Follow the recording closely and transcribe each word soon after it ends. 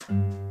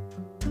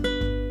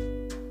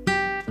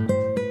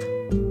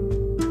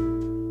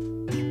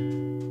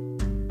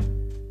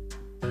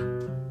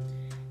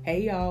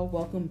Hey y'all,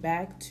 welcome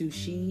back to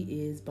She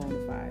Is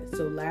Bonafide.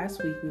 So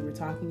last week we were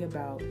talking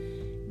about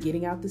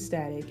getting out the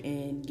static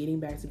and getting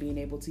back to being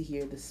able to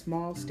hear the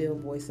small, still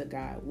voice of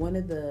God. One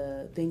of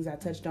the things I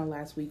touched on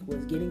last week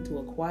was getting to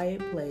a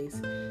quiet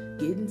place,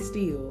 getting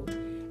still,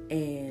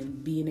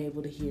 and being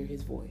able to hear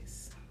his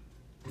voice.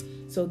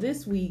 So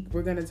this week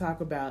we're going to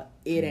talk about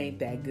It Ain't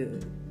That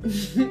Good.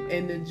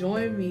 And to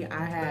join me,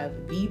 I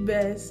have the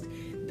best,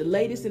 the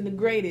latest and the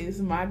greatest,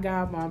 my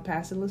godmom,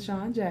 Pastor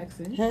LaShawn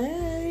Jackson.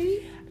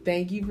 Hey.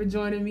 Thank you for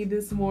joining me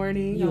this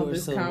morning You on are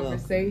this so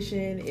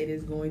conversation. Welcome. It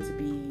is going to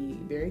be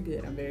very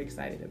good. I'm very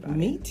excited about it.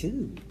 Me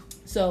too.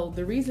 So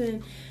the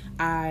reason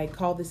I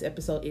call this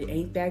episode It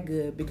Ain't That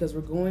Good because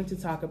we're going to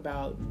talk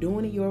about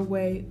doing it your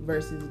way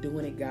versus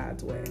doing it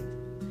God's way.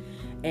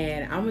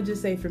 And I'm going to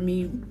just say for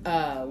me,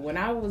 when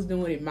I was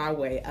doing it my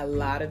way, a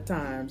lot of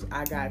times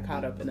I got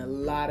caught up in a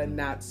lot of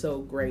not so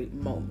great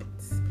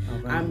moments.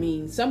 Okay. I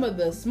mean, some of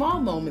the small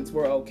moments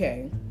were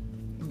okay,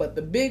 but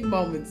the big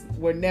moments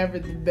were never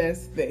the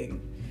best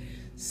thing.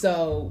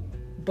 So,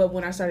 but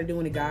when I started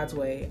doing it God's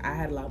way, I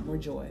had a lot more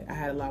joy. I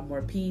had a lot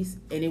more peace,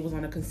 and it was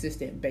on a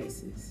consistent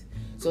basis.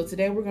 So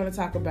today we're going to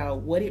talk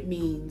about what it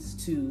means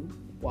to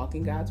walk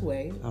in God's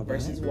way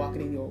versus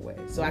walking in your way.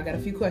 So I got a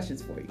few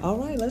questions for you. All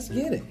right, let's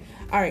get it.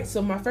 All right,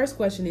 so my first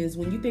question is,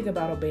 when you think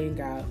about obeying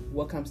God,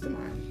 what comes to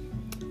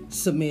mind?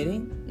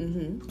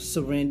 Submitting,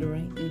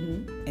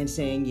 surrendering, and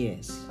saying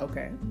yes.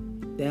 Okay.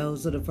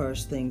 Those are the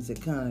first things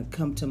that kind of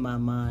come to my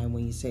mind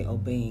when you say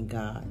obeying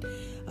God.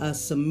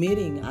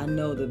 Submitting, I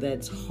know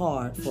that's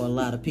hard for a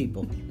lot of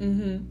people.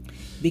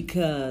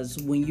 Because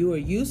when you are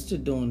used to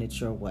doing it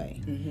your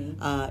way,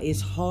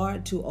 it's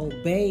hard to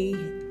obey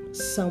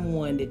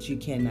someone that you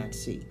cannot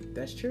see.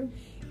 That's true.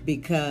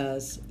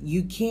 Because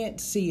you can't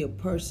see a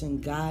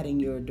person guiding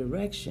your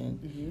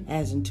direction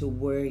as into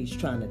where he's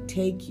trying to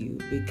take you,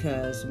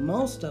 because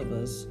most of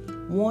us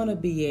want to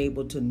be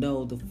able to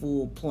know the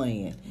full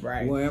plan.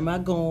 Right. Where am I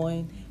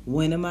going?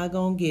 When am I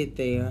going to get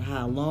there?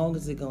 How long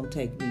is it going to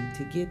take me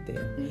to get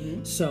there?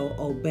 So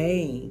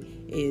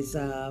obeying is,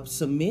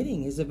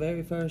 submitting is the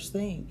very first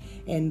thing.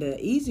 And the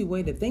easy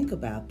way to think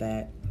about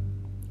that,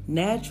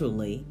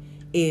 naturally,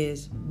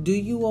 is, do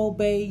you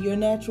obey your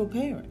natural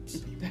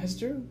parents? That's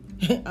true.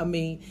 I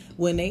mean,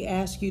 when they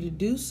ask you to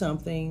do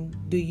something,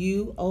 do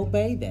you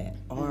obey that?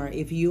 Or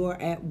if you are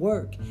at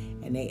work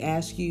and they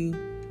ask you,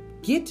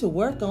 get to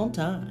work on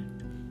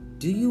time,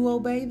 do you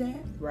obey that?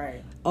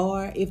 Right.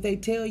 Or if they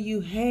tell you,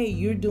 hey,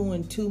 you're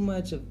doing too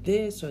much of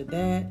this or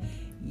that,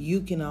 you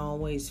can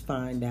always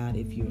find out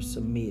if you're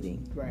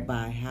submitting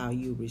by how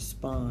you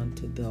respond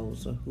to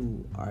those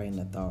who are in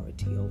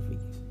authority over you.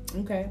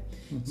 Okay.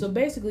 So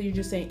basically you're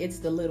just saying it's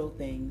the little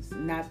things,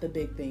 not the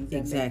big things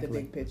that make the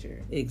big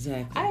picture.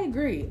 Exactly. I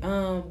agree.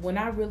 When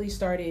I really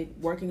started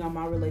working on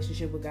my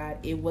relationship with God,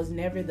 it was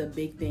never the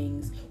big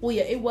things. Well,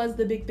 yeah, it was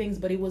the big things,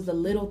 but it was the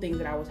little things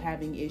that I was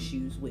having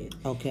issues with.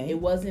 Okay. It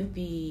wasn't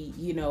the,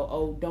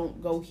 oh,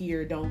 don't go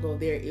here, don't go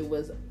there. It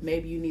was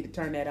maybe you need to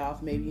turn that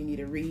off. Maybe you need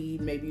to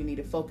read. Maybe you need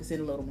to focus in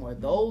a little more.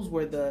 Those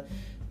were the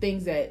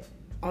things that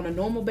on a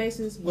normal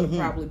basis would have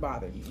probably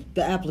bothered you.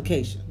 The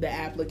application.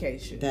 Okay.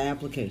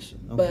 Okay.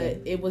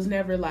 But it was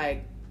never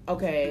like,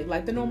 okay,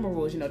 like the normal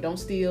rules, don't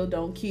steal,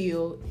 don't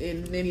kill,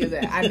 and any of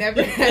that. I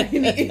never had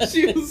any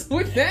issues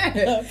with that.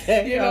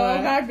 Okay.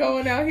 I'm not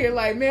going out here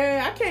like,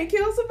 man, I can't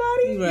kill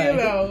somebody.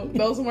 Right.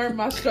 Those weren't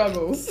my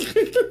struggles.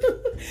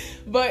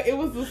 But it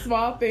was the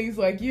small things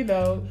like,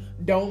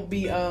 don't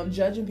be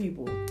judging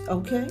people.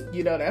 Okay.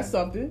 That's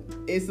something.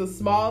 It's a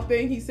small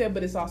thing, he said,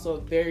 but it's also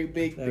a very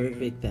big thing. Very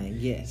big thing,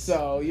 yes.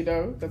 So,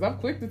 because I'm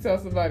quick to tell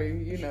somebody,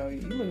 you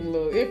looking a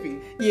little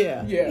iffy.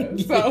 Yeah. Yeah.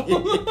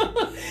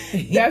 So,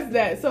 that's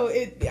that. So,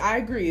 I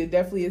agree. It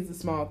definitely is the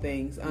small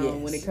things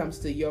when it comes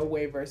to your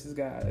way versus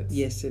God's.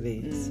 Yes, it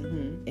is.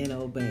 And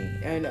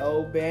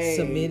obeying.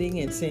 Submitting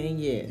and saying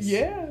yes.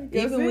 Yeah.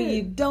 Even when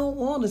you don't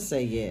want to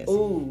say yes,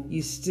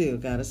 you still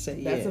got to say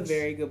yes. That's a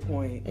very good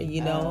point.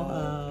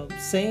 And,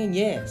 saying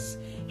yes.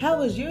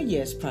 How has your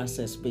yes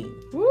process been?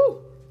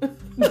 Woo!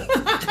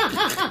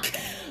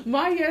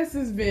 My yes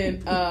has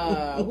been,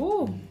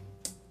 woo.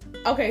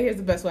 Okay, here's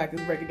the best way I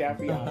can break it down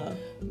for y'all.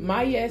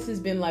 My yes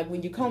has been like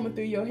when you're combing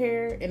through your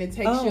hair and it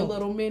takes you a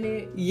little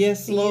minute.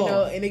 Yes,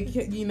 Lord. And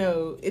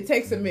it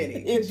takes a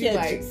minute. It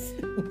catches.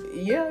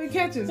 It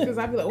catches. Because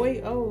I'd be like,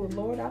 wait, oh,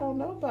 Lord, I don't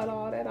know about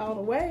all that all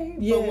the way.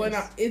 Yes. But when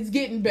it's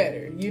getting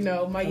better,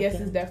 my yes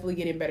is definitely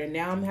getting better.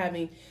 Now I'm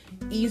having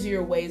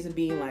easier ways of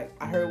being like,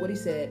 I heard what he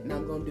said and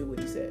I'm going to do what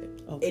he said.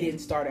 Okay. It didn't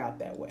start out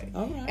that way.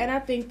 All right. And I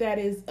think that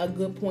is a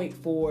good point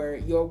for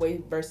your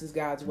way versus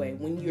God's way.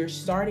 When you're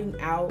starting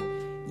out,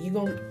 you're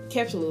going to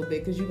catch a little bit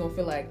because you're going to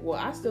feel like, well,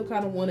 I still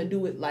kind of want to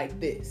do it like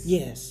this.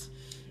 Yes.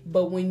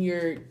 But when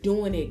you're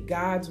doing it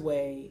God's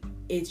way,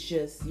 it's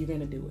just, you're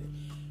going to do it.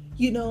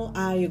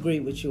 I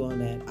agree with you on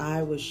that.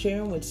 I was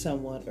sharing with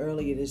someone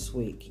earlier this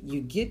week.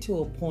 You get to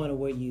a point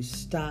where you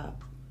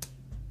stop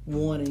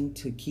wanting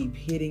to keep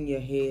hitting your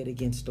head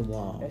against the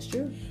wall. That's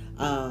true.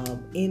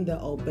 In the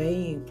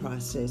obeying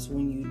process,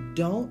 when you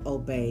don't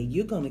obey,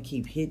 you're going to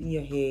keep hitting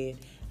your head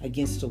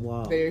against the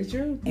wall. Very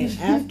true. And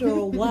after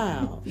a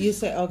while, you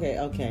say, okay.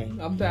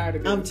 I'm tired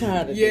of it. I'm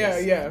tired of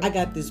this. Yeah. I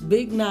got this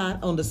big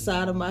knot on the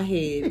side of my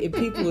head, and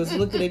people was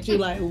looking at you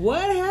like,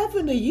 what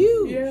happened to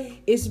you? Yeah.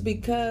 It's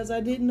because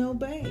I didn't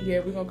obey. Yeah,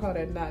 we're going to call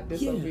that knot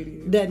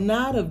disobedience. That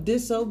knot of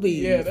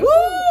disobedience. Yeah, Woo!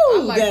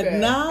 I like that.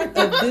 Knot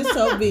of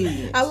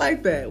disobedience. I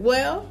like that.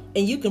 Well.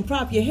 And you can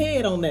prop your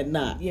head on that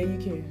knot. Yeah, you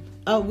can.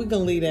 Oh, we're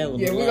gonna leave that one.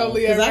 Yeah, alone. we're gonna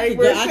leave that right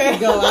where I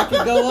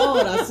could go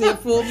on. I see a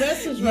full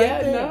message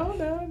right there.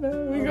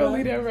 No. We're gonna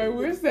leave that right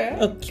where it's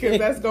at. Because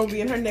that's gonna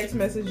be in her next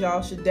message.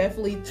 Y'all should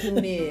definitely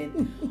tune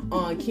in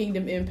on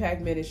Kingdom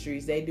Impact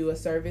Ministries. They do a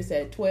service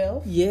at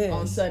 12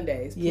 on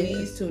Sundays.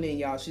 Please tune in,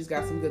 y'all. She's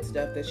got some good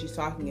stuff that she's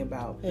talking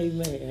about.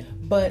 Amen.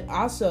 But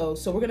also,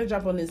 so we're gonna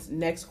jump on this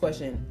next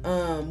question.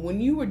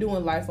 When you were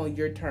doing life on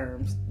your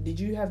terms, did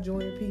you have joy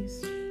and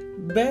peace?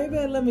 Baby,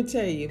 let me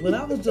tell you, when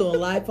I was doing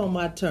life on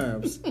my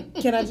terms,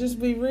 can I just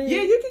be real?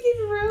 Yeah, you can keep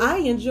it real. I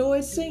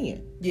enjoyed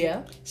singing.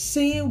 Yeah.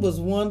 Singing was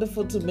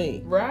wonderful to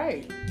me.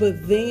 Right.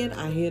 But then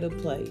I hit a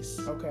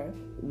place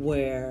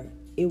where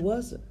it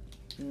wasn't.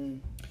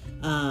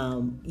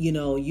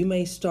 You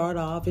may start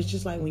off, it's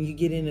just like when you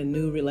get in a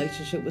new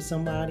relationship with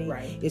somebody.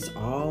 Right. It's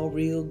all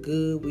real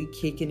good. We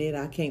kicking it.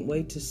 I can't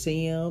wait to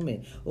see them.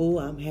 And,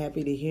 I'm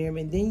happy to hear them.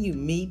 And then you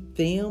meet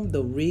them,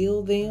 the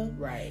real them.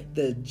 Right.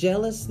 The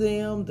jealous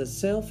them, the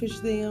selfish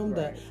them,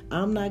 right. the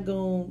I'm not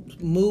going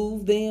to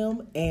move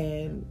them.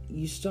 And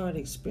you start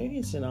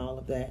experiencing all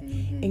of that.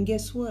 Mm-hmm. And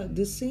guess what?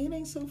 The sin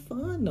ain't so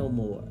fun no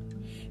more.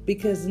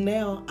 Because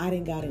now I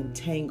done got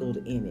entangled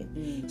in it.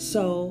 Mm-hmm.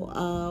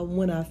 So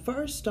when I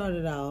first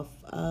started off,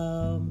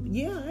 I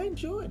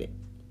enjoyed it.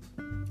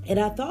 And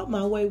I thought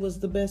my way was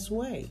the best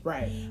way.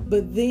 Right.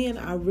 But then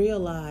I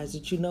realized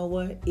that, you know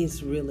what?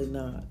 It's really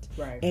not.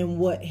 Right. And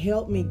what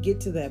helped me get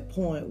to that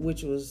point,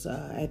 which was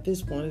at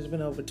this point, it's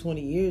been over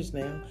 20 years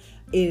now,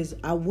 is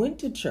I went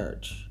to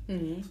church.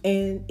 Mm-hmm.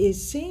 And it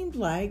seemed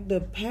like the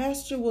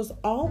pastor was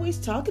always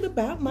talking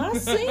about my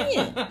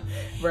sin.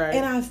 Right.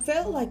 And I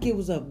felt like it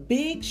was a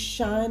big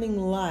shining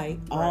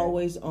light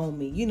always on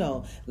me.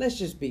 Let's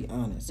just be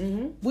honest.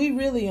 Mm-hmm. We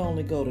really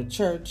only go to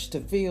church to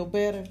feel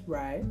better.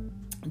 Right.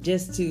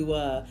 Just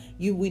to,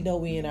 we know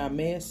we in our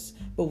mess,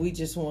 but we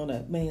just want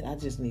to, I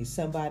just need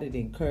somebody to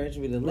encourage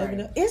me to let me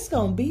know it's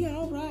going to be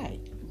all right.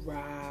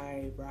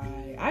 Right.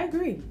 I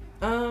agree.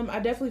 I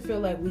definitely feel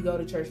like we go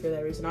to church for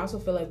that reason. I also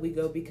feel like we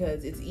go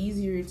because it's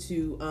easier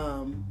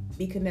to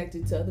be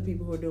connected to other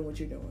people who are doing what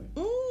you're doing.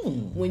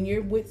 When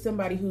you're with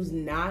somebody who's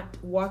not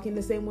walking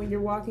the same way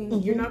you're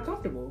walking, you're not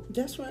comfortable.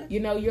 That's right.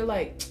 You're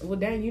like, well,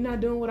 dang, you're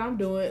not doing what I'm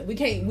doing.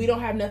 We don't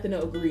have nothing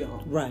to agree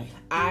on. Right.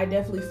 I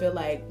definitely feel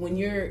like when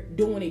you're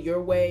doing it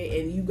your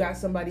way and you got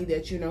somebody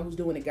that who's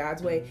doing it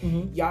God's way,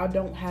 y'all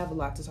don't have a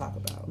lot to talk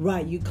about.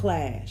 Right. You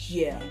clash.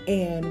 Yeah.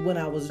 And when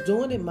I was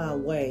doing it my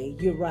way,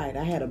 you're right.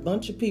 I had a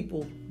bunch of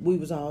people, we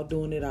was all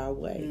doing it our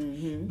way.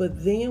 Mm-hmm.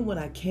 But then when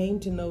I came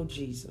to know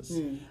Jesus,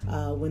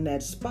 when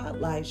that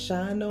spotlight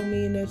shined on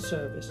me in that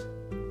service,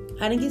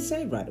 I didn't get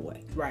saved right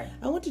away. Right.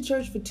 I went to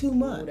church for 2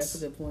 months. Oh, that's a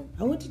good point.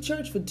 I went to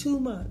church for 2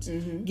 months,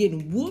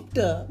 getting whooped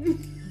up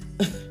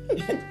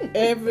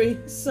every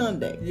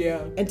Sunday.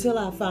 Yeah. Until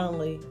I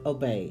finally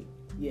obeyed.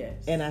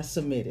 Yes. And I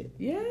submitted.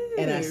 Yes.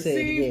 And I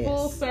said yes.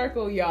 Full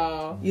circle,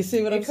 y'all. You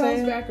see what I'm saying?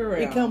 It comes back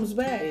around. It comes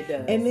back. It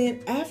does. And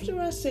then after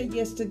I said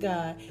yes to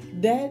God,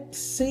 that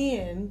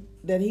sin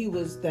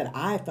that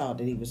I thought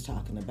that he was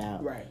talking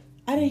about. Right.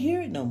 I didn't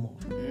hear it no more.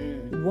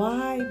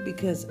 Why?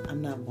 Because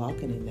I'm not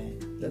walking in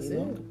that. That's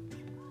it.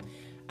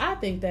 I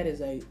think that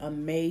is an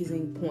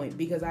amazing point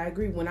because I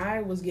agree. When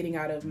I was getting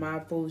out of my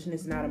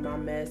foolishness and out of my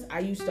mess, I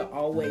used to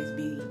always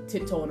be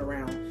tiptoeing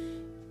around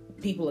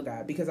people of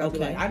God because I'd be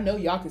like, I know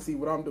y'all can see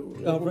what I'm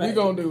doing. What we're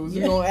going to do is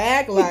we're going to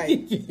act like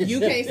you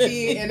can't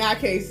see it and I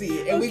can't see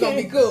it and we're going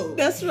to be cool.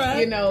 That's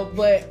right.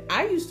 But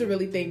I used to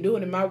really think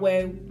doing it my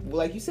way,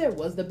 like you said,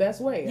 was the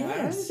best way. Yes.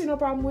 I didn't see no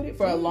problem with it.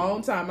 For a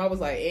long time, I was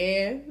like,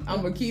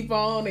 I'm going to keep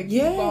on and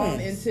keep on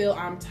until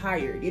I'm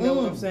tired. You know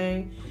what I'm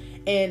saying?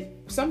 And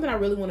something I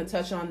really want to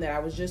touch on that I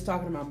was just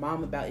talking to my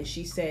mom about is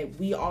she said,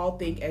 we all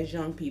think as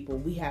young people,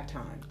 we have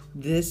time.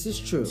 This is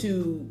true.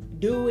 To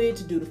do it,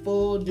 to do the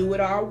full, do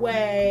it our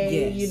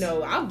way. Yes.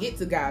 I'll get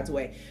to God's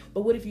way.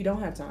 But what if you don't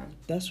have time?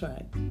 That's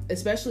right.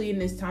 Especially in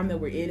this time that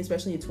we're in,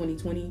 especially in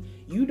 2020,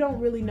 you don't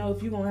really know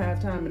if you're going to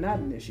have time or not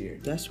in this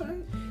year. That's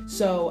right.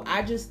 So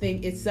I just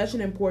think it's such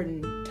an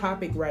important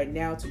topic right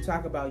now to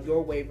talk about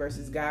your way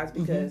versus God's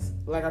because,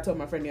 like I told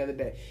my friend the other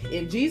day,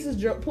 if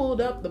Jesus pulled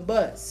up the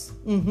bus,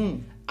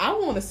 I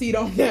want a seat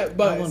on that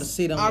bus. I want a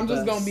seat on the bus. I'm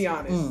just going to be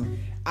honest.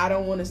 I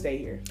don't want to stay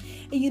here.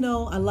 And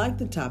I like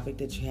the topic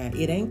that you had.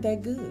 It ain't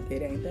that good.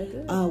 It ain't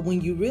that good. When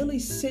you really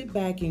sit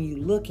back and you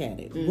look at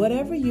it,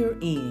 whatever you're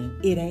in,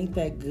 it ain't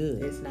that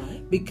good. It's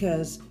not.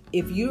 Because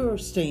if you're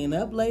staying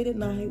up late at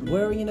night,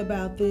 worrying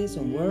about this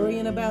and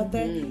worrying about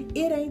that,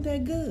 it ain't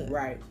that good.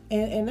 Right.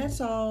 And that's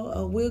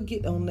all. We'll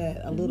get on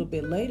that a little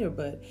bit later.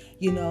 But,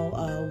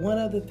 one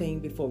other thing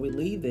before we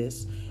leave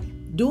this,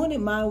 doing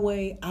it my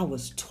way, I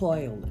was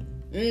toiling.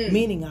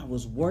 meaning I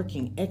was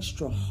working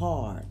extra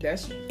hard.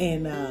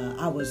 And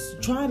I was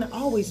trying to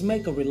always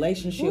make a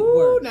relationship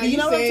work. Now you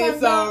know what I'm talking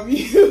about?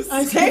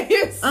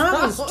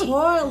 I was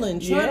toiling,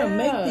 trying to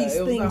make these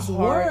things It was a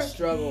hard work.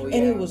 struggle, And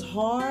it was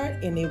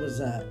hard, and it was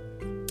a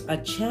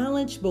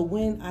challenge. But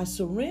when I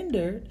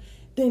surrendered,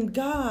 then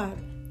God,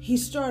 He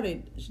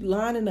started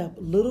lining up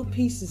little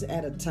pieces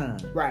at a time.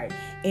 Right.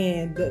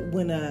 And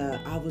when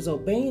I was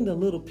obeying the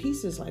little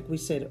pieces, like we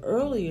said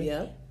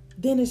earlier,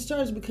 then it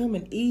starts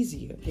becoming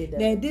easier.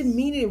 Now, it didn't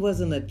mean it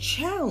wasn't a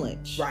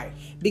challenge. Right.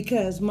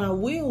 Because my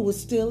will was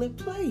still at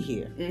play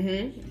here.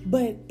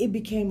 But it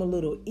became a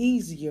little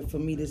easier for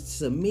me to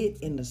submit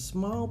in the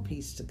small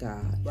piece to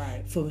God.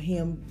 Right. For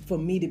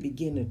me to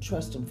begin to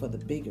trust Him for the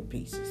bigger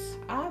pieces.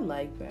 I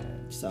like that.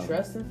 So,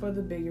 trust Him for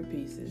the bigger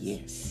pieces.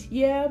 Yes.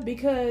 Yeah,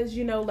 because,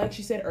 like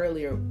she said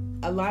earlier,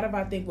 a lot of,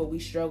 I think, what we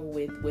struggle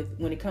with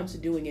when it comes to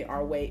doing it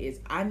our way is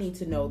I need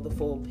to know the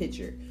full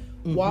picture.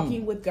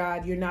 Walking with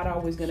God, you're not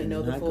always going to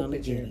know the full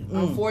picture.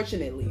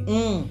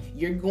 Unfortunately,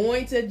 you're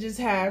going to just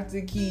have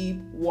to keep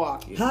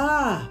walking.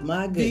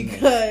 My goodness.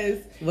 Because,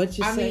 what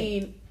you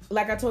mean,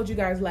 like I told you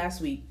guys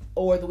last week,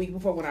 or the week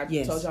before when I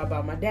told y'all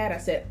about my dad, I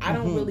said, I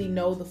don't really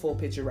know the full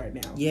picture right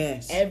now.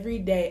 Yes. Every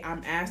day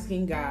I'm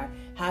asking God,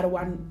 how do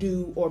I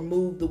do or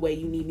move the way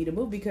you need me to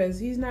move? Because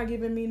He's not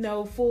giving me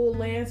no full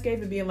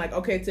landscape and being like,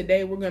 okay,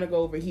 today we're going to go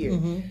over here.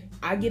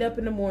 I get up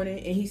in the morning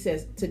and He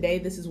says, today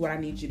this is what I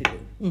need you to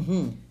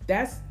do.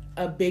 That's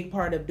a big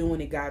part of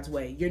doing it God's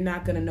way. You're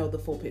not going to know the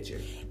full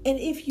picture. And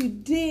if you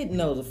did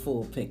know the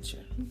full picture,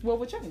 what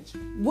would change?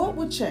 What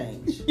would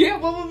change? Yeah,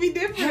 what would be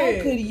different?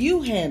 How could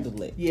you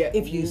handle it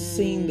if you've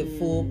seen the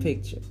full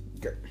picture?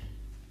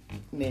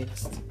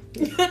 Next.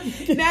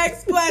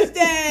 Next question.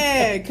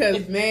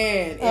 Because,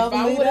 man, if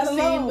I would have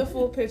seen the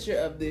full picture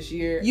of this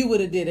year, you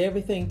would have did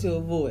everything to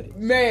avoid it.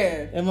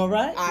 Man. Am I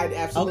right? I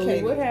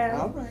absolutely would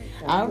have.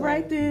 All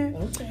right then.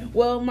 Okay.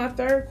 Well, my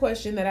third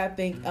question that I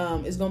think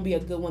is going to be a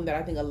good one that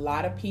I think a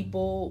lot of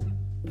people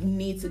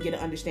need to get an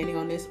understanding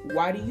on this.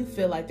 Why do you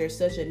feel like there's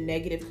such a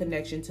negative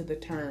connection to the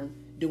term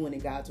doing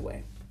it God's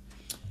way?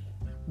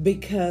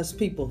 Because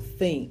people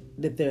think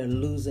that they're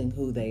losing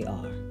who they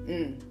are.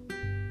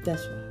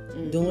 That's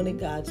right. Doing it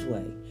God's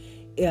way.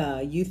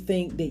 You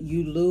think that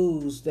you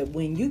lose, that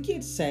when you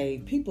get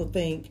saved, people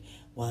think,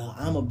 well,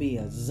 I'm going to be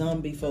a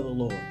zombie for the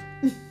Lord.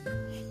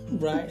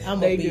 Right? I'm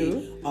going to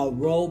be a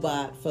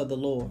robot for the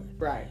Lord.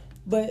 Right.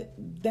 But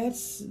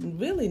that's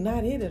really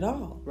not it at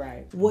all.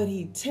 Right. What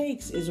He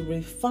takes is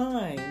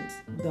refines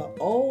the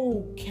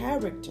old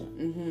character.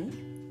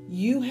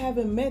 You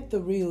haven't met the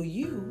real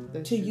you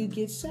till you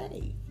get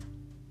saved.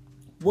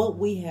 What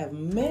we have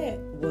met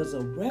was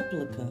a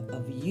replica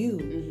of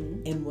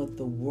you and what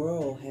the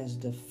world has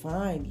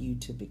defined you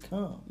to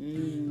become.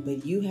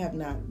 But you have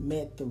not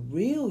met the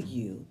real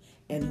you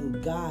and who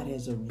God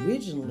has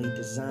originally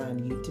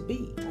designed you to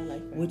be. I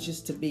like that. Which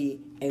is to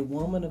be a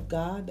woman of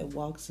God that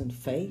walks in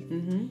faith,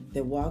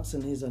 that walks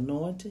in His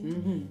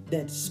anointing,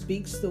 that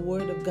speaks the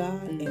word of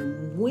God.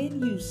 And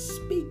when you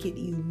speak it,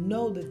 you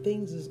know that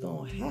things is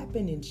going to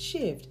happen and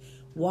shift.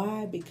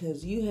 Why?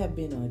 Because you have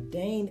been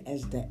ordained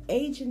as the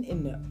agent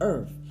in the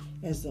earth,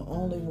 as the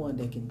only one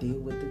that can deal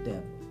with the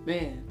devil.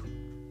 Man,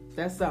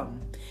 that's something.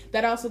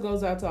 That also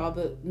goes out to all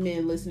the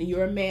men listening.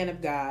 You're a man of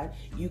God.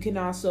 You can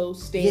also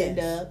stand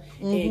up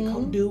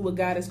and do what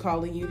God is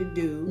calling you to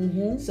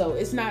do. So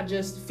it's not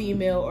just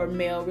female or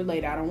male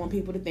related. I don't want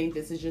people to think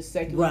this is just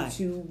secular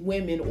to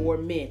women or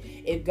men.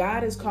 If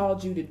God has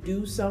called you to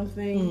do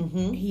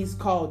something, He's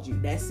called you.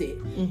 That's it.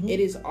 It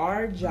is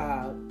our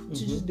job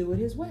to just do it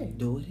His way.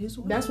 Do it His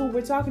way. That's what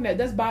we're talking about.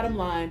 That's bottom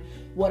line.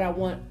 What I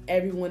want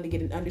everyone to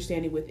get an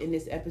understanding with in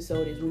this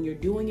episode is when you're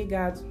doing it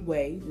God's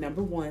way,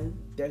 number one,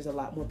 there's a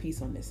lot more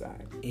peace on this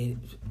side.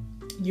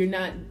 You're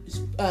not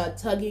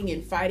tugging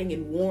and fighting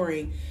and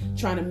warring,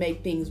 trying to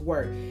make things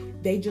work.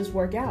 They just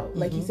work out.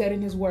 Like He said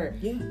in His word.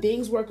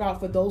 Things work out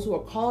for those who are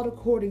called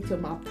according to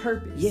my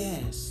purpose.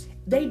 Yes.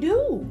 They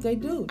do. They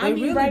do. I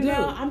mean, really right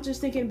now, I'm just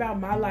thinking about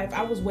my life.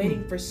 I was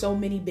waiting for so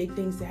many big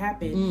things to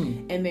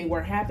happen, and they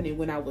weren't happening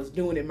when I was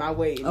doing it my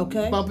way, and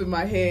bumping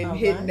my head and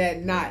hitting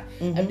that knot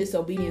of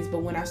disobedience. But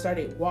when I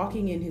started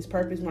walking in His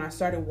purpose, when I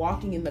started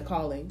walking in the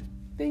calling,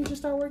 things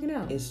just start working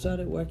out. It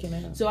started working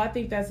out. So I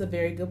think that's a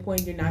very good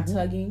point. You're not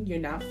tugging, you're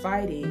not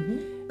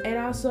fighting, and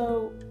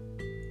also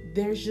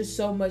there's just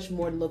so much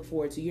more to look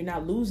forward to. You're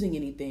not losing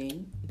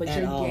anything, but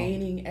you're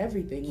gaining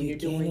everything when you're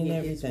doing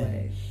it His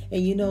way.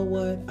 And you know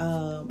what?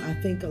 I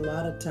think a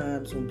lot of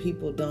times when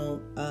people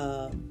don't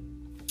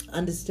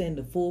understand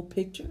the full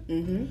picture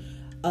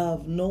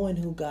of knowing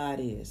who God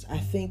is, I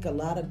think a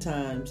lot of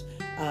times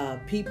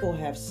people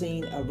have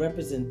seen a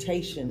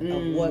representation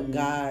of what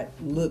God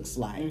looks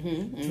like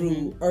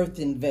through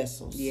earthen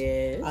vessels,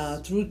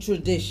 through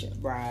tradition,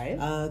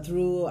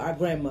 through our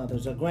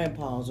grandmothers or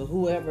grandpas or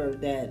whoever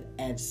that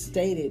had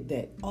stated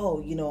that,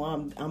 oh, you know,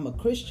 I'm a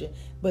Christian,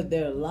 but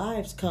their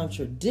lives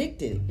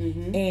contradicted.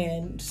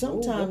 And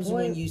sometimes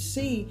when you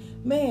see,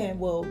 man,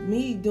 well,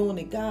 me doing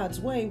it God's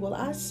way, well,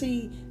 I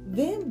see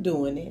them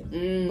doing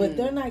it, but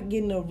they're not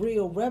getting a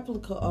real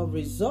replica or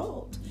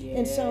result. Yes.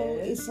 And so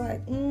it's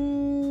like,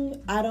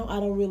 I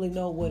don't really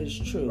know what is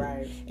true.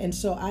 Right. And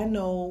so I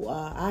know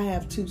I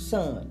have 2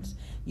 sons.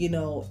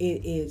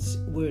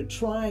 We're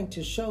trying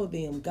to show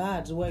them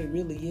God's way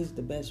really is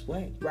the best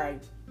way.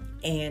 Right.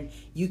 And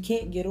you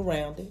can't get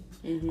around it.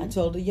 I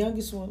told the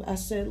youngest one, I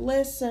said,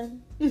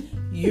 listen,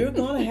 you're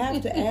going to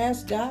have to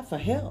ask God for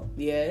help.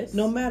 Yes.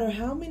 No matter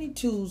how many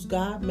tools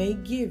God may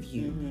give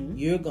you,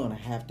 you're going to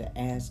have to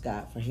ask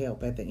God for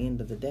help at the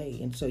end of the day.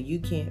 And so you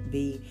can't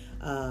be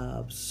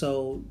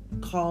so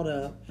caught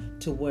up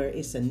to where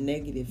it's a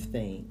negative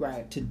thing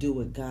to do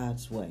it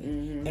God's way.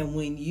 And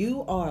when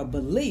you are a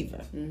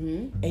believer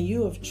and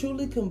you have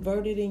truly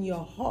converted in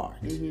your heart,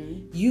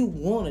 you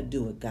want to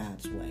do it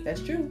God's way.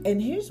 That's true.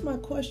 And here's my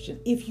question.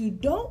 If you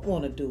don't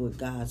want to do it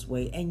God's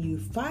way and you're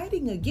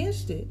fighting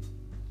against it,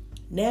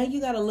 now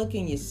you got to look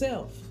in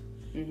yourself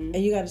and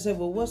you got to say,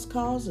 well, what's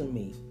causing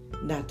me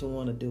not to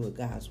want to do it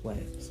God's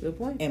way? That's a good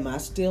point. Am I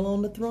still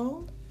on the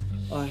throne,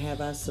 or have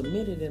I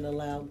submitted and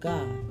allowed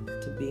God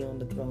to be on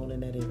the throne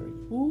in that area?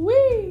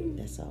 Woo-wee.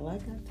 That's all I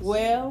got to say.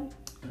 Well,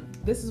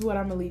 this is what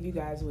I'm going to leave you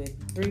guys with.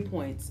 3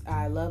 points.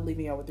 I love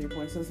leaving y'all with 3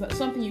 points. So it's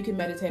something you can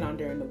meditate on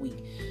during the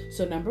week.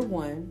 So number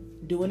 1,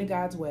 doing it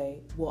God's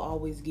way will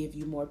always give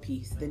you more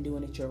peace than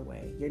doing it your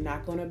way. You're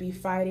not going to be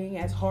fighting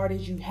as hard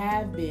as you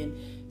have been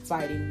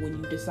fighting when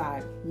you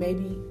decide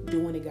maybe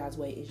doing it God's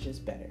way is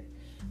just better.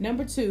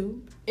 Number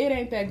 2, it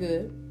ain't that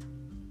good.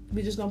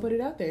 We're just gonna put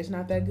it out there. It's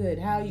not that good.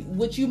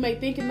 What you may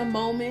think in the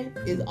moment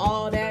is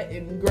all that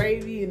and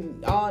gravy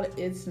and all that.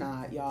 It's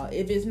not, y'all.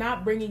 If it's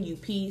not bringing you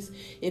peace,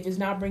 if it's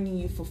not bringing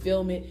you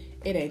fulfillment,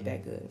 it ain't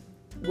that good.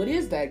 What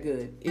is that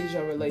good is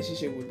your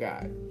relationship with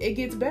God. It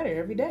gets better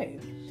every day.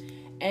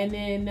 And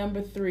then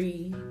number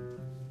 3,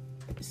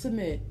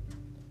 submit,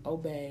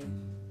 obey,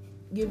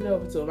 give it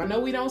over to him. I know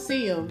we don't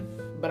see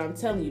him, but I'm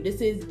telling you, this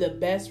is the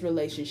best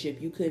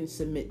relationship you couldn't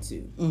submit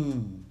to.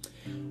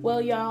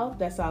 Well, y'all,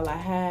 that's all I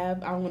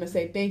have. I want to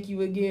say thank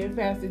you again,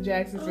 Pastor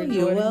Jackson, for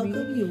joining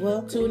me. You're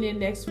welcome. Tune in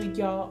next week,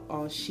 y'all,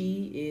 on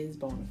She is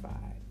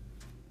Bonafide.